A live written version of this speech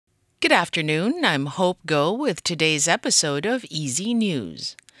Good afternoon. I'm Hope Go with today's episode of Easy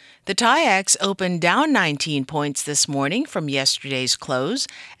News. The Tai-Ex opened down 19 points this morning from yesterday's close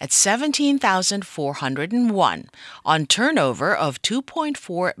at 17,401 on turnover of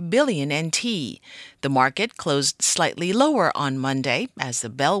 2.4 billion NT. The market closed slightly lower on Monday as the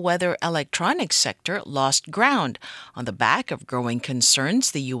bellwether electronics sector lost ground on the back of growing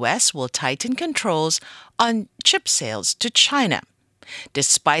concerns the U.S. will tighten controls on chip sales to China.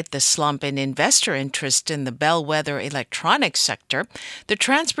 Despite the slump in investor interest in the bellwether electronics sector, the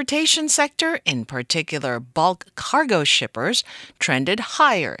transportation sector, in particular bulk cargo shippers, trended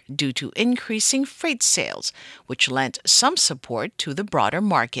higher due to increasing freight sales, which lent some support to the broader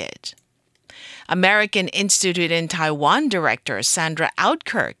market. American Institute in Taiwan Director Sandra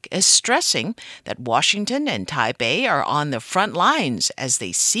Oudkirk is stressing that Washington and Taipei are on the front lines as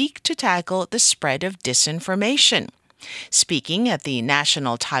they seek to tackle the spread of disinformation. Speaking at the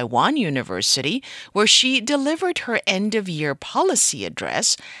National Taiwan University, where she delivered her end-of-year policy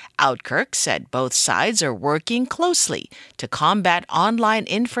address, Oudkirk said both sides are working closely to combat online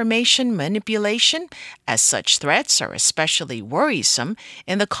information manipulation, as such threats are especially worrisome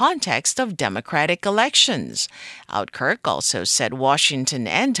in the context of democratic elections. Oudkirk also said Washington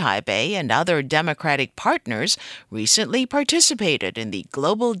and Taipei and other democratic partners recently participated in the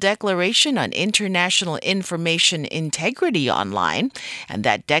Global Declaration on International Information Integrity Online, and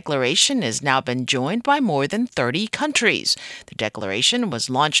that declaration has now been joined by more than 30 countries. The declaration was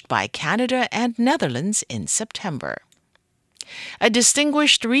launched by Canada and Netherlands in September. A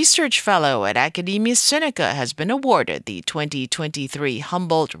distinguished research fellow at Academia Sinica has been awarded the 2023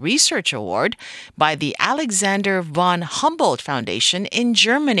 Humboldt Research Award by the Alexander von Humboldt Foundation in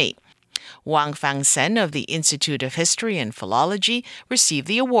Germany. Wang Fan-sen of the Institute of History and Philology received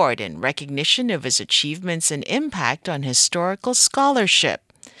the award in recognition of his achievements and impact on historical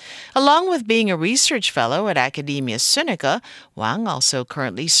scholarship. Along with being a research fellow at Academia Sinica, Wang also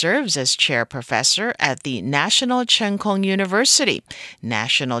currently serves as chair professor at the National Cheng Kung University,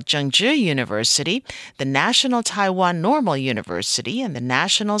 National Chengchi University, the National Taiwan Normal University, and the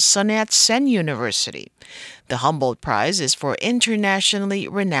National Sun Yat-sen University. The Humboldt Prize is for internationally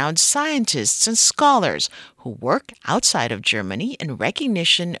renowned scientists and scholars who work outside of Germany in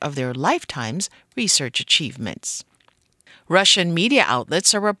recognition of their lifetime's research achievements. Russian media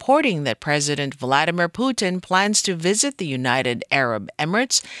outlets are reporting that President Vladimir Putin plans to visit the United Arab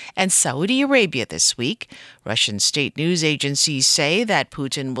Emirates and Saudi Arabia this week. Russian state news agencies say that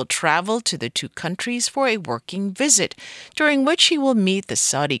Putin will travel to the two countries for a working visit, during which he will meet the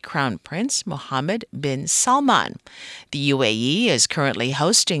Saudi Crown Prince Mohammed bin Salman. The UAE is currently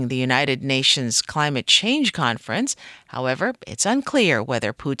hosting the United Nations Climate Change Conference. However, it's unclear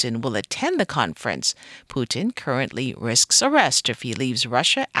whether Putin will attend the conference. Putin currently risks arrest if he leaves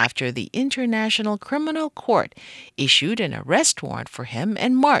Russia after the International Criminal Court issued an arrest warrant for him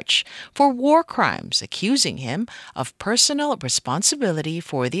in March for war crimes, accusing him of personal responsibility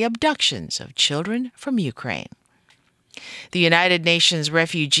for the abductions of children from Ukraine. The United Nations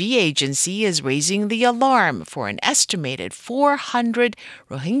Refugee Agency is raising the alarm for an estimated 400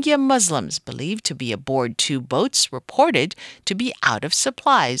 Rohingya Muslims believed to be aboard two boats reported to be out of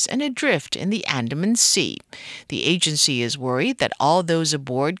supplies and adrift in the Andaman Sea. The agency is worried that all those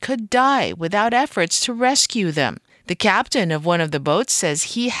aboard could die without efforts to rescue them. The captain of one of the boats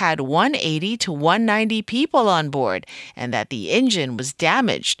says he had 180 to 190 people on board and that the engine was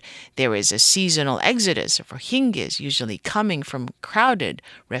damaged. There is a seasonal exodus of Rohingyas usually coming from crowded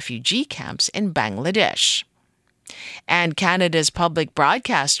refugee camps in Bangladesh. And Canada's public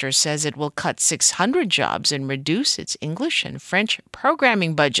broadcaster says it will cut 600 jobs and reduce its English and French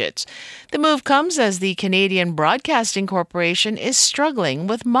programming budgets. The move comes as the Canadian Broadcasting Corporation is struggling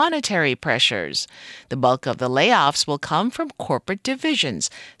with monetary pressures. The bulk of the layoffs will come from corporate divisions,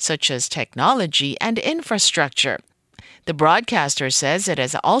 such as technology and infrastructure. The broadcaster says it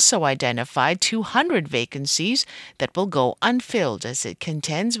has also identified 200 vacancies that will go unfilled as it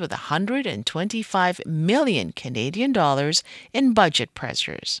contends with 125 million Canadian dollars in budget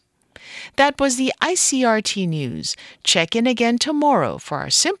pressures. That was the ICRT News. Check in again tomorrow for our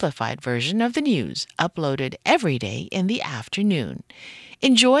simplified version of the news, uploaded every day in the afternoon.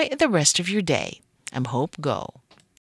 Enjoy the rest of your day. I'm Hope Go.